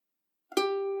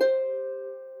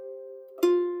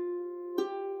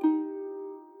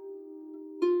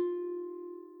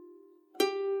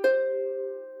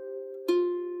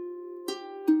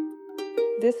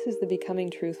This is the Becoming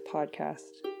Truth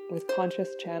podcast with conscious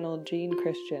channel Jean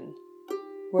Christian.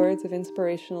 Words of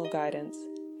inspirational guidance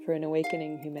for an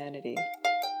awakening humanity.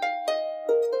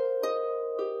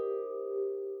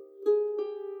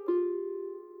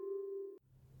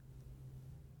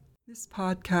 This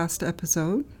podcast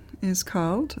episode is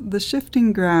called The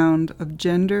Shifting Ground of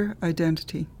Gender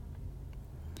Identity.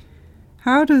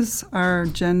 How does our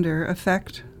gender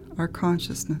affect our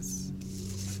consciousness?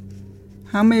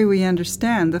 How may we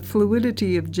understand the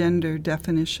fluidity of gender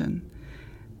definition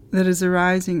that is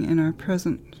arising in our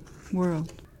present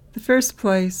world? The first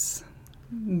place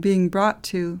being brought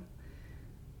to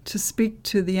speak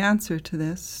to the answer to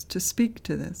this, to speak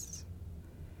to this,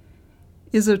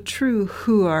 is a true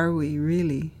who are we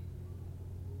really?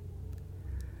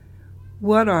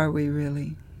 What are we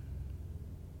really?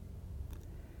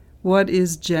 What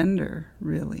is gender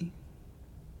really?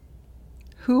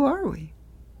 Who are we?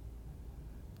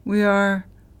 We are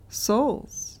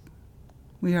souls.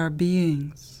 We are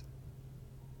beings.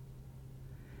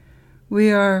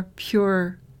 We are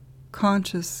pure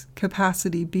conscious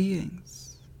capacity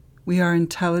beings. We are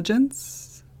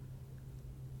intelligence.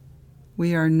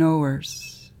 We are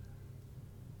knowers.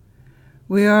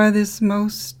 We are this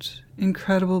most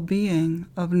incredible being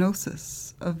of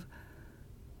gnosis, of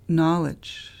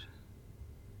knowledge.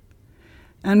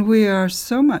 And we are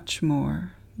so much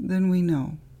more than we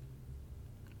know.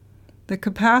 The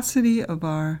capacity of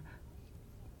our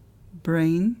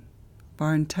brain, of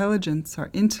our intelligence, our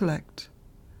intellect,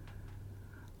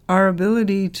 our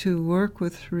ability to work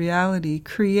with reality,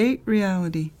 create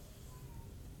reality,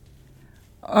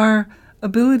 our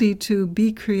ability to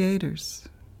be creators,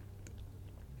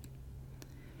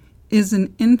 is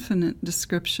an infinite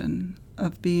description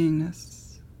of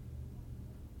beingness.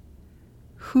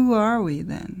 Who are we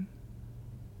then?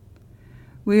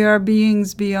 We are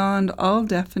beings beyond all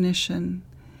definition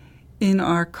in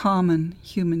our common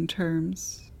human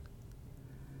terms.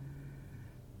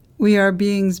 We are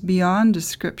beings beyond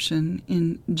description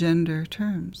in gender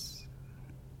terms.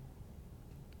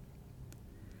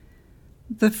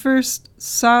 The first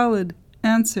solid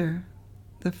answer,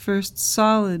 the first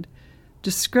solid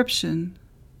description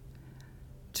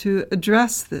to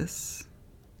address this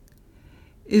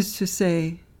is to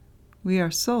say we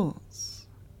are souls.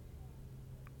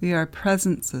 We are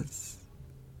presences.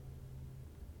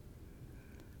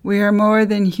 We are more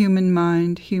than human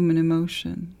mind, human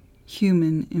emotion,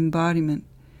 human embodiment.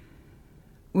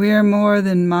 We are more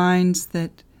than minds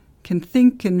that can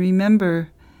think and remember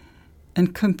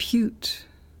and compute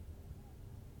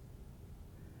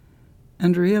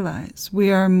and realize. We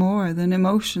are more than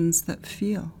emotions that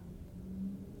feel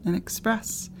and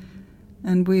express.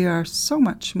 And we are so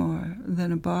much more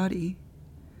than a body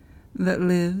that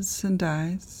lives and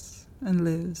dies and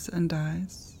lives and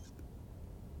dies.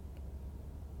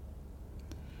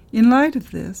 In light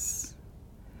of this,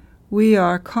 we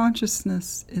are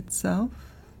consciousness itself.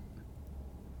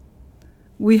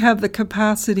 We have the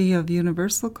capacity of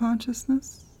universal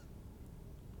consciousness,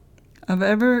 of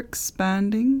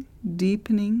ever-expanding,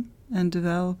 deepening, and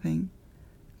developing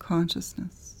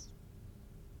consciousness.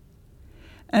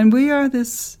 And we are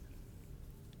this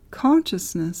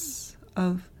consciousness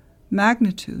of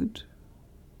magnitude,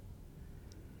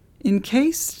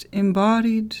 encased,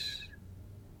 embodied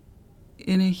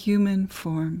in a human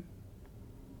form,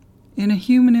 in a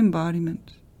human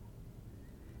embodiment.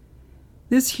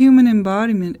 This human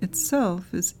embodiment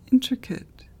itself is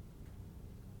intricate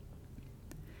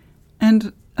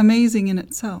and amazing in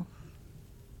itself.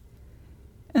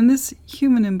 And this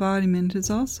human embodiment is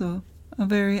also a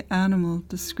very animal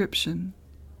description,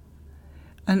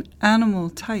 an animal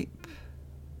type.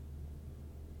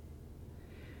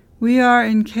 We are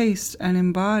encased and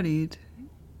embodied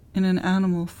in an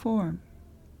animal form,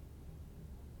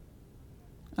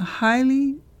 a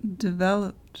highly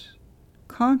developed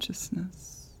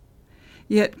consciousness,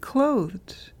 yet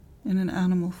clothed in an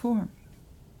animal form.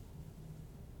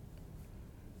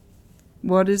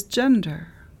 What is gender,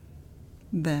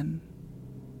 then?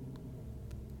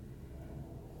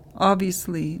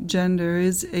 Obviously, gender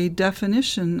is a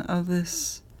definition of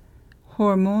this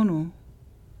hormonal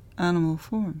animal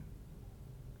form.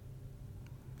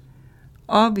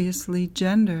 Obviously,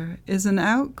 gender is an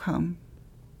outcome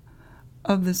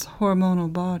of this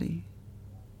hormonal body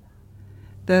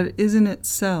that is in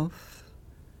itself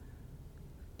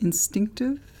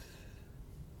instinctive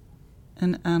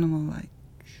and animal-like.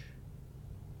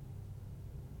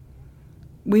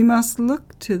 We must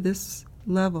look to this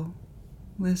level,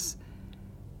 this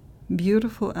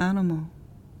beautiful animal,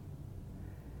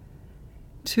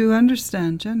 to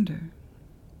understand gender.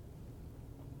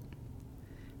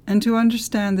 and to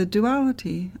understand the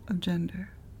duality of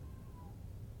gender.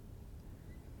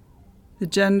 The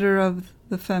gender of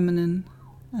the feminine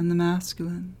and the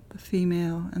masculine, the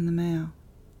female and the male.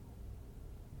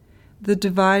 The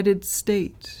divided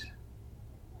state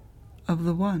of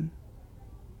the one.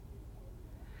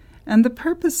 And the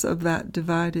purpose of that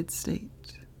divided state.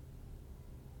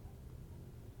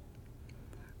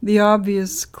 The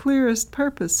obvious, clearest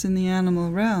purpose in the animal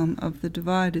realm of the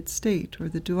divided state, or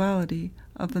the duality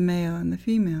of the male and the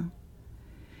female,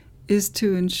 is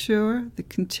to ensure the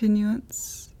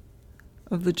continuance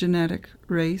of the genetic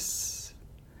race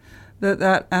that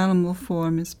that animal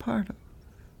form is part of.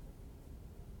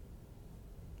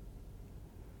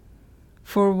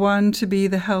 For one to be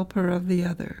the helper of the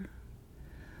other,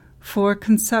 for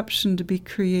conception to be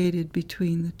created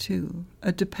between the two,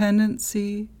 a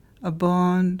dependency, a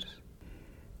bond,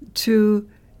 to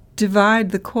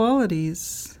divide the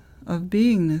qualities of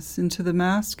beingness into the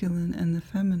masculine and the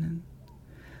feminine,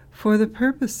 for the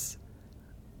purpose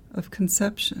of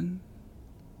conception,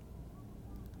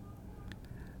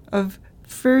 of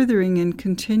furthering and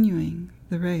continuing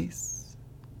the race,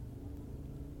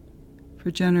 for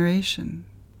generation.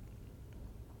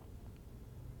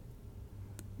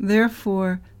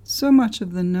 Therefore, so much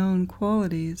of the known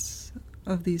qualities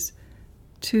of these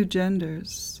two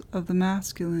genders, of the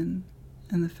masculine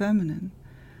and the feminine,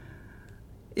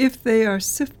 if they are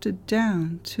sifted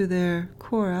down to their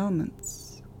core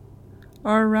elements,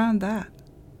 are around that.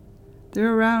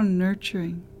 They're around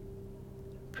nurturing,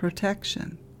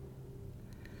 protection.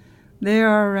 They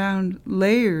are around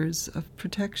layers of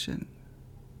protection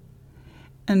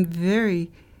and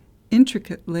very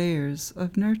intricate layers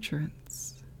of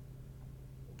nurturance.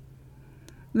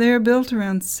 They are built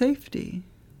around safety,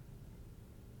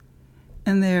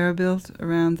 and they are built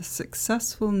around the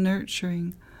successful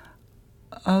nurturing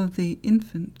of the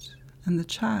infant and the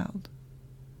child,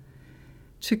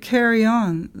 to carry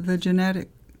on the genetic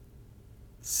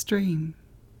stream,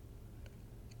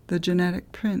 the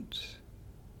genetic print,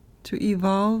 to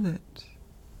evolve it.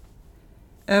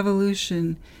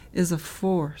 Evolution is a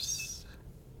force.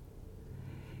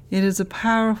 It is a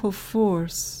powerful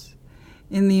force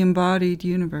in the embodied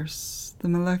universe, the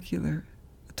molecular,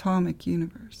 atomic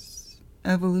universe.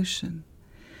 Evolution,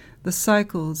 the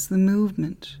cycles, the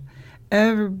movement,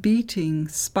 ever beating,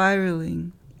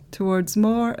 spiraling towards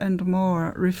more and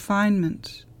more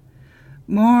refinement,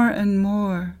 more and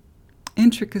more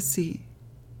intricacy,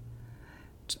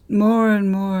 more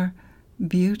and more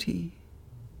beauty,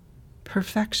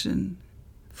 perfection,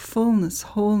 fullness,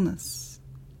 wholeness.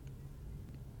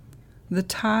 The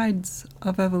tides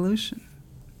of evolution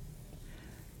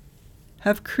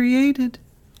have created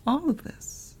all of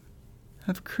this,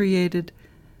 have created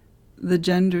the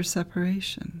gender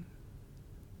separation,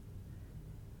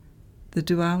 the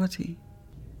duality,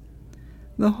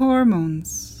 the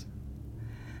hormones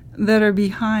that are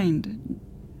behind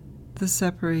the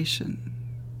separation,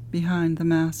 behind the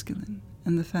masculine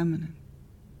and the feminine,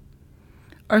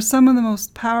 are some of the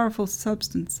most powerful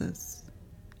substances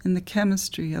in the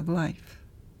chemistry of life.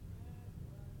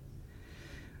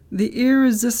 The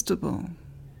irresistible,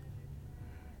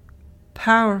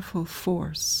 powerful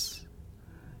force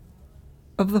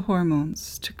of the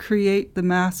hormones to create the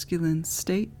masculine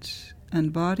state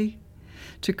and body,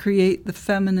 to create the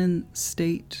feminine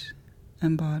state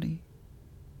and body,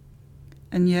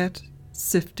 and yet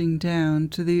sifting down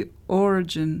to the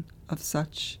origin of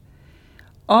such,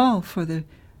 all for the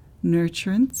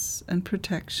nurturance and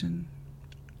protection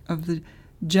of the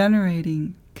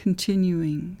generating,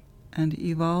 continuing, and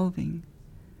evolving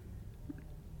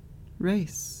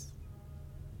race.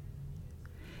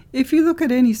 If you look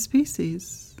at any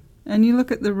species, and you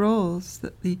look at the roles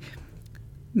that the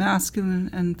masculine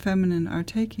and feminine are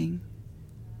taking,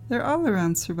 they're all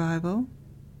around survival,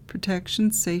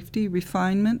 protection, safety,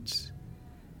 refinement,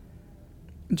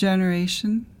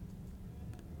 generation,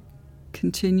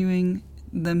 continuing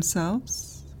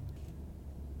themselves.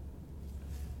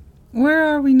 Where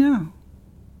are we now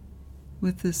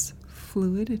with this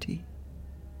fluidity,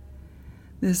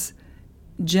 this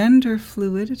gender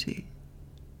fluidity?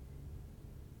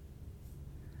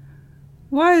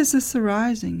 Why is this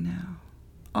arising now,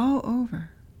 all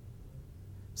over?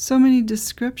 So many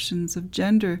descriptions of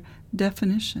gender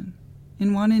definition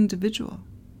in one individual.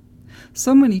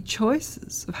 So many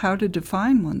choices of how to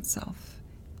define oneself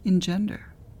in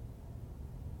gender.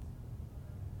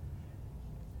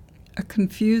 A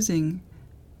confusing,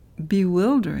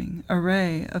 bewildering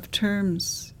array of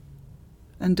terms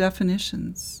and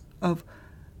definitions of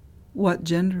what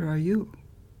gender are you.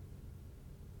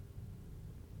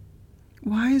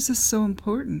 Why is this so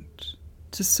important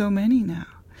to so many now?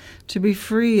 to be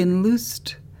free and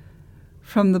loosed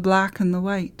from the black and the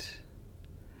white,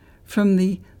 from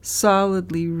the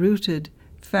solidly rooted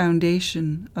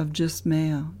foundation of just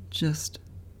male, just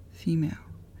female,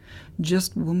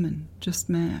 just woman, just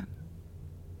man.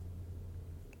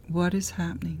 What is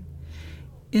happening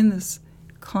in this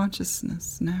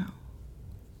consciousness now?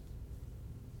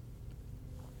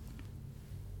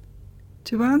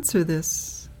 To answer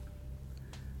this,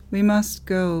 we must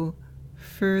go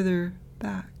further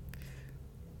back.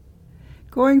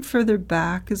 Going further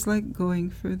back is like going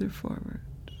further forward.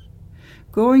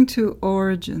 Going to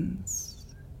origins,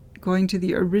 going to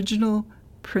the original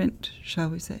print, shall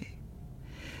we say,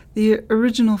 the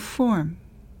original form,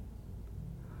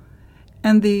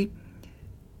 and the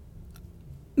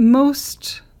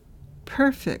most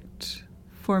perfect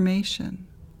formation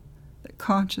that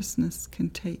consciousness can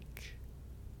take.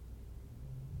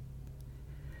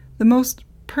 The most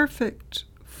perfect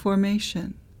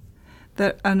formation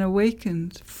that an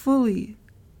awakened, fully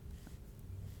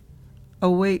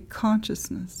awake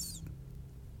consciousness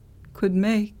could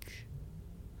make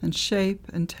and shape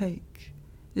and take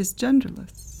is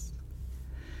genderless.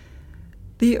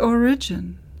 The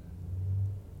origin,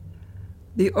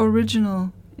 the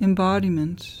original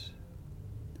embodiment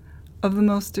of the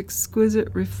most exquisite,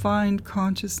 refined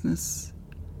consciousness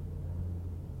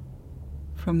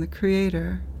from the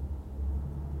Creator,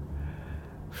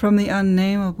 from the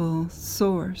unnameable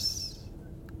source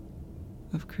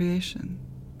of creation,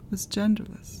 was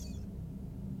genderless.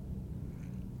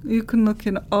 You can look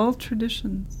in all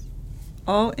traditions,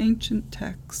 all ancient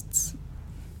texts,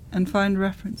 and find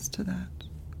reference to that.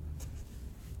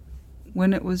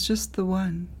 When it was just the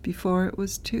one, before it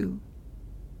was two,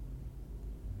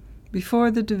 before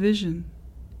the division,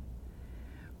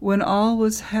 when all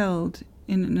was held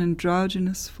in an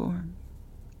androgynous form.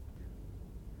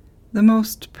 The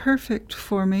most perfect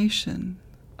formation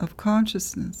of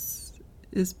consciousness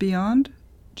is beyond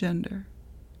gender,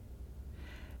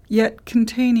 yet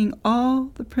containing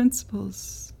all the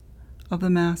principles of the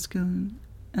masculine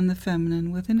and the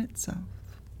feminine within itself.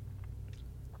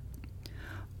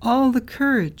 All the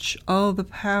courage, all the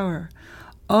power,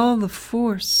 all the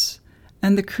force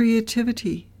and the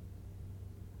creativity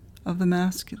of the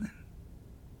masculine.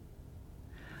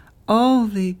 All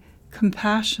the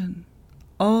compassion,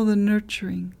 all the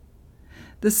nurturing,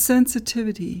 the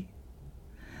sensitivity,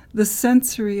 the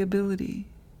sensory ability,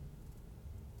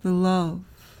 the love,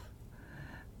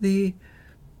 the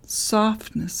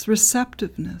softness,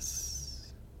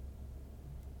 receptiveness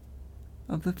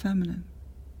of the feminine.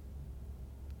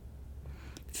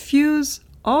 Fuse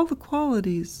all the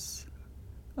qualities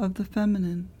of the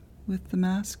feminine with the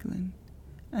masculine,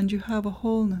 and you have a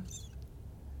wholeness,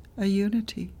 a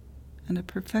unity, and a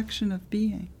perfection of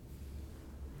being.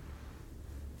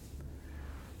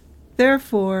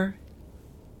 Therefore,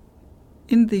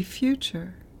 in the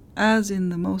future, as in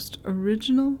the most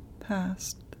original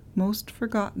past, most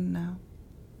forgotten now,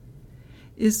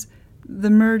 is the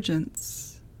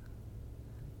mergence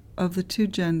of the two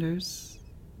genders,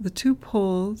 the two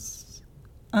poles,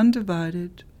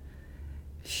 undivided,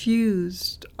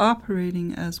 fused,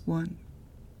 operating as one.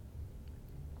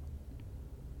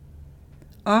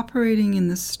 Operating in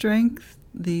the strength,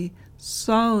 the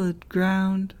solid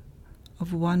ground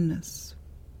of oneness.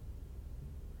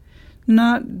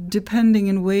 Not depending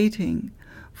and waiting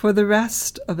for the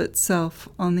rest of itself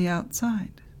on the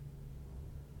outside.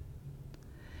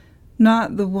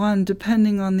 Not the one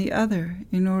depending on the other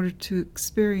in order to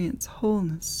experience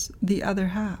wholeness, the other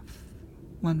half,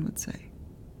 one would say.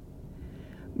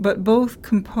 But both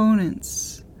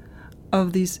components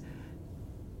of these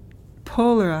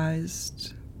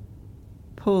polarized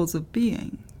poles of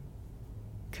being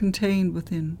contained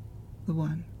within the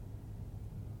one.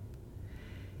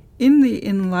 In the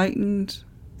enlightened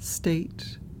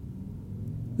state,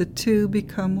 the two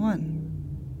become one.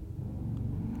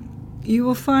 You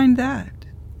will find that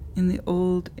in the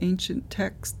old ancient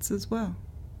texts as well.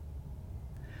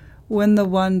 When the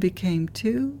one became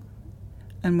two,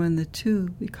 and when the two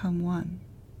become one.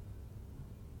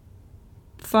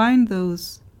 Find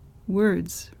those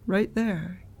words right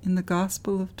there in the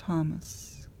Gospel of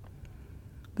Thomas,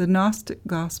 the Gnostic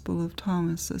Gospel of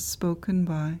Thomas as spoken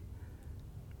by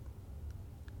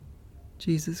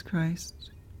Jesus Christ.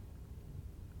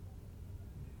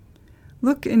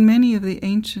 Look in many of the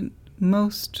ancient,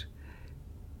 most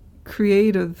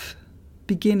creative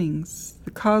beginnings,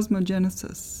 the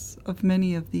cosmogenesis of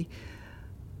many of the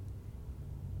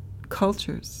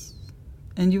cultures,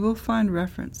 and you will find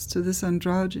reference to this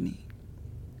androgyny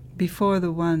before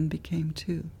the one became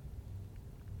two.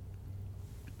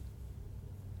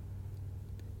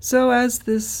 So as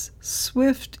this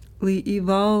swiftly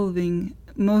evolving,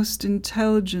 most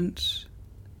intelligent,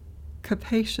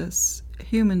 capacious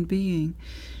human being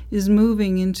is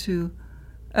moving into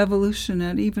evolution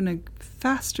at even a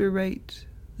faster rate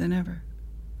than ever,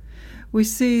 we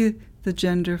see the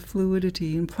gender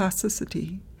fluidity and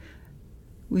plasticity.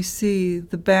 We see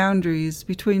the boundaries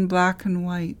between black and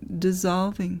white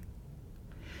dissolving.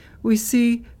 We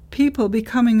see people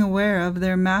becoming aware of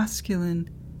their masculine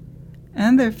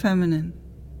and their feminine,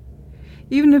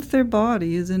 even if their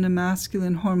body is in a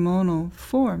masculine hormonal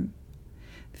form,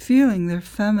 feeling their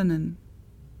feminine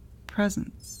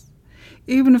presence,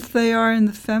 even if they are in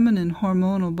the feminine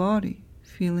hormonal body,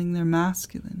 feeling their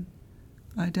masculine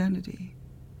identity,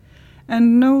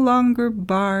 and no longer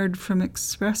barred from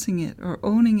expressing it or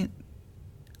owning it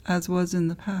as was in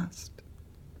the past.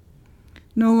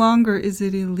 No longer is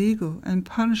it illegal and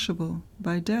punishable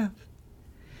by death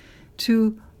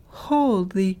to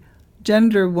hold the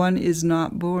gender one is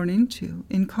not born into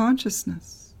in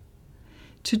consciousness,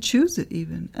 to choose it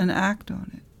even and act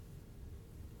on it.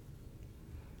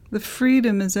 The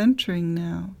freedom is entering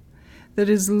now that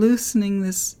is loosening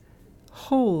this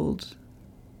hold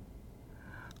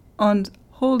on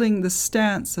holding the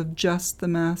stance of just the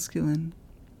masculine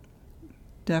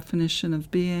definition of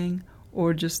being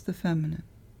or just the feminine.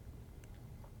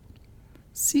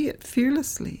 See it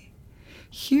fearlessly.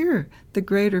 Hear the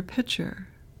greater picture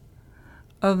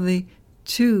of the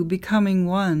two becoming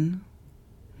one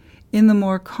in the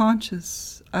more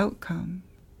conscious outcome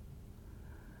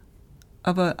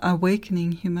of an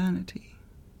awakening humanity.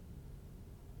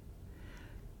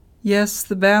 Yes,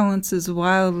 the balance is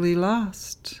wildly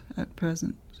lost at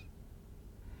present.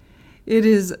 It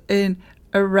is an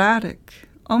erratic,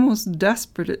 almost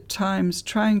desperate at times,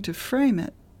 trying to frame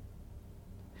it,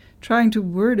 trying to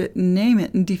word it and name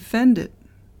it and defend it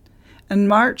and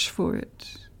march for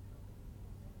it.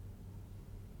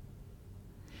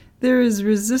 There is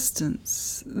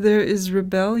resistance, there is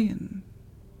rebellion,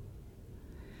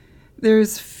 there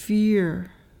is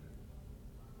fear.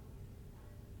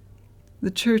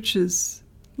 The churches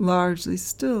largely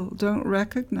still don't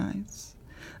recognize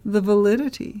the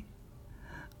validity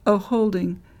of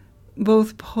holding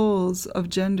both poles of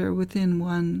gender within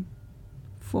one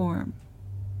form.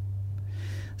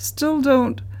 Still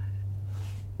don't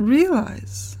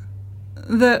realize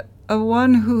that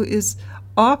one who is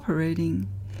operating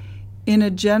in a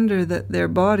gender that their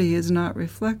body is not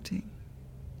reflecting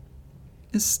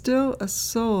is still a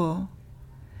soul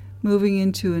moving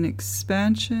into an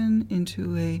expansion,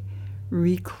 into a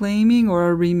reclaiming or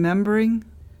a remembering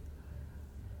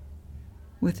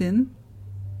within.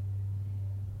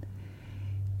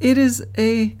 It is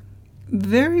a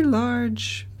very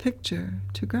large picture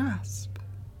to grasp.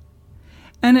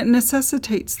 And it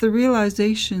necessitates the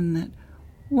realization that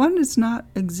one does not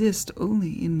exist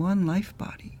only in one life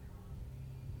body.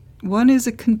 One is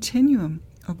a continuum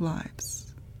of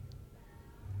lives.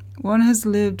 One has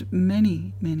lived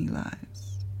many, many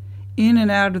lives, in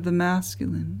and out of the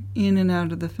masculine, in and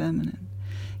out of the feminine,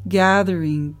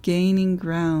 gathering, gaining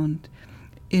ground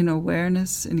in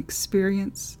awareness and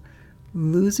experience,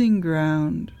 losing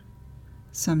ground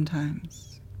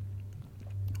sometimes,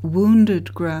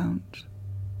 wounded ground,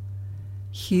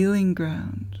 healing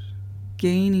ground,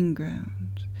 gaining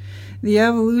ground. The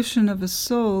evolution of a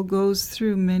soul goes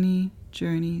through many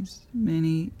journeys,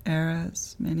 many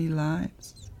eras, many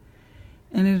lives.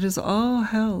 And it is all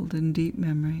held in deep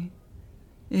memory.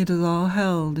 It is all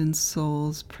held in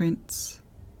soul's prints.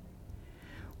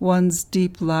 One's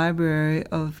deep library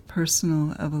of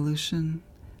personal evolution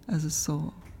as a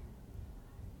soul.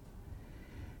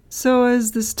 So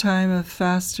as this time of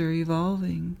faster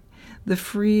evolving, the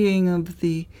freeing of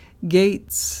the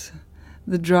gates,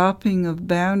 the dropping of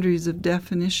boundaries of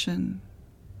definition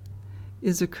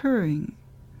is occurring,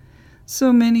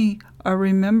 so many are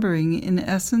remembering in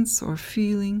essence or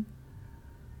feeling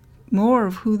more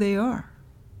of who they are,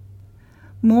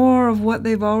 more of what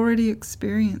they've already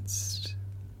experienced,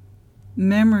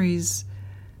 memories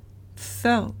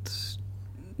felt,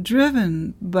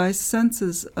 driven by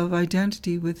senses of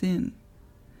identity within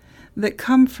that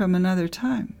come from another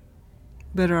time,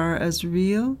 but are as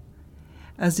real,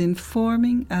 as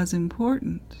informing, as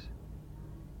important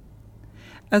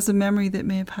as a memory that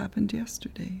may have happened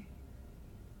yesterday.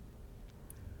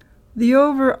 The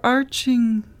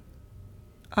overarching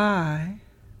I,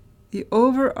 the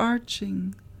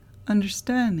overarching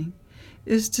understanding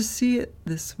is to see it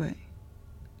this way.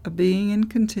 A being in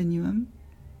continuum.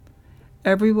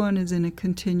 Everyone is in a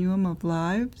continuum of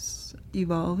lives,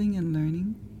 evolving and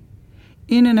learning,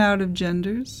 in and out of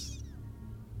genders.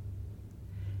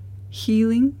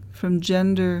 healing from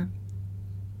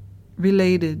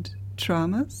gender-related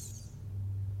traumas,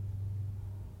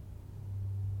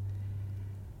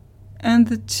 and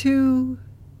the two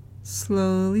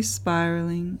slowly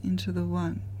spiraling into the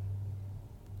one.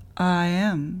 I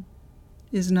am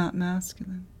is not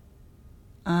masculine.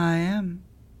 I am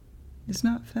is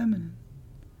not feminine.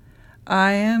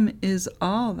 I am is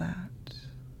all that.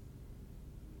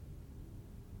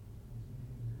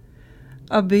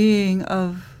 A being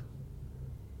of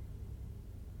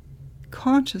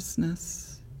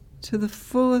consciousness to the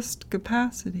fullest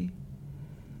capacity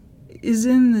is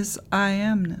in this I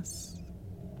amness,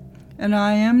 an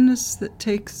I amness that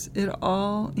takes it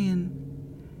all in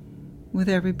with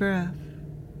every breath.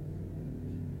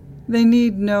 They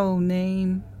need no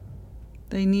name,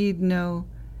 they need no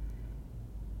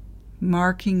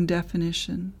marking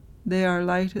definition. They are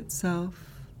light itself.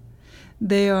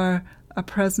 They are a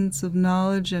presence of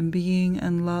knowledge and being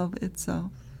and love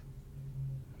itself.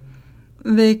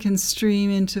 They can stream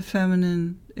into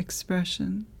feminine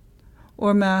expression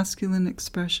or masculine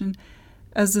expression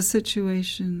as the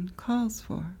situation calls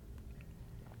for.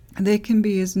 They can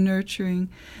be as nurturing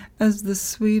as the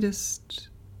sweetest,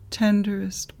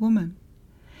 tenderest woman.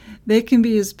 They can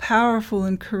be as powerful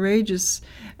and courageous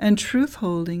and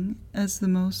truth-holding as the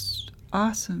most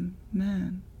awesome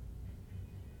man.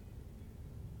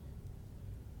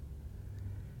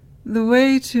 The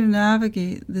way to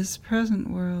navigate this present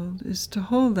world is to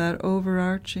hold that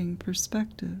overarching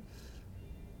perspective,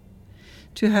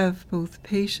 to have both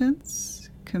patience,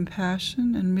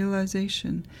 compassion, and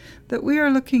realization that we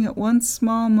are looking at one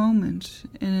small moment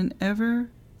in an ever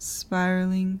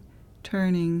spiraling,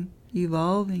 turning,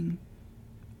 evolving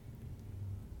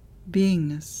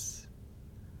beingness.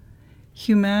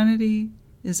 Humanity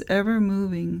is ever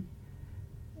moving.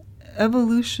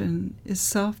 Evolution is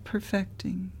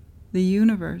self-perfecting. The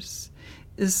universe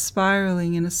is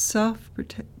spiraling in a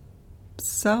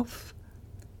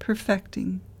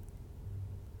self-perfecting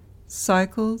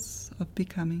cycles of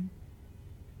becoming.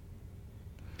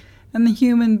 And the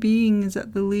human being is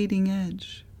at the leading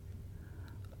edge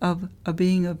of a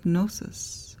being of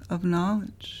gnosis, of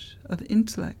knowledge, of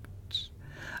intellect,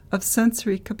 of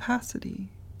sensory capacity,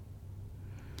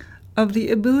 of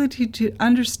the ability to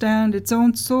understand its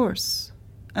own source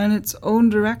and its own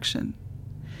direction,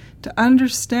 to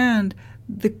understand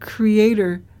the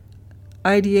creator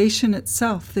ideation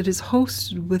itself that is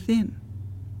hosted within.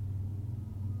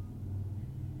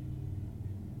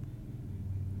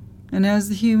 And as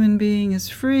the human being is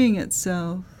freeing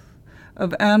itself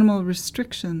of animal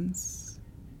restrictions,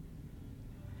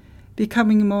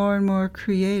 becoming more and more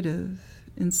creative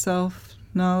in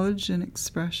self-knowledge and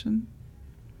expression,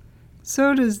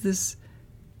 so does this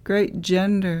great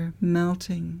gender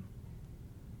melting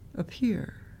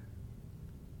appear.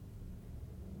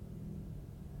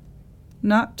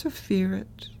 Not to fear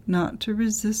it, not to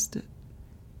resist it,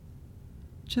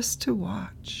 just to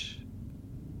watch.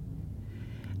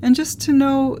 And just to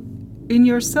know in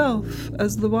yourself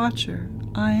as the watcher,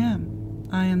 I am.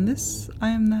 I am this, I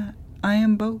am that, I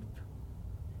am both.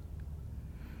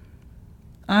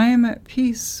 I am at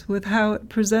peace with how it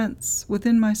presents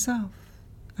within myself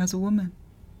as a woman,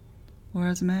 or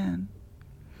as a man,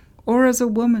 or as a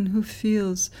woman who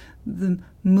feels the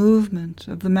movement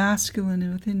of the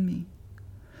masculine within me,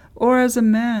 or as a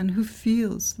man who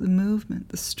feels the movement,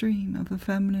 the stream of the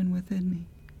feminine within me.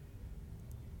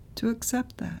 To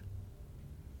accept that.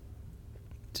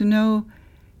 To know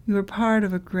you are part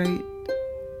of a great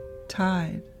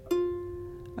tide,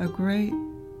 a great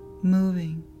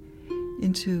moving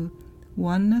into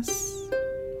oneness,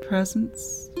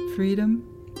 presence, freedom,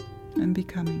 and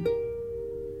becoming.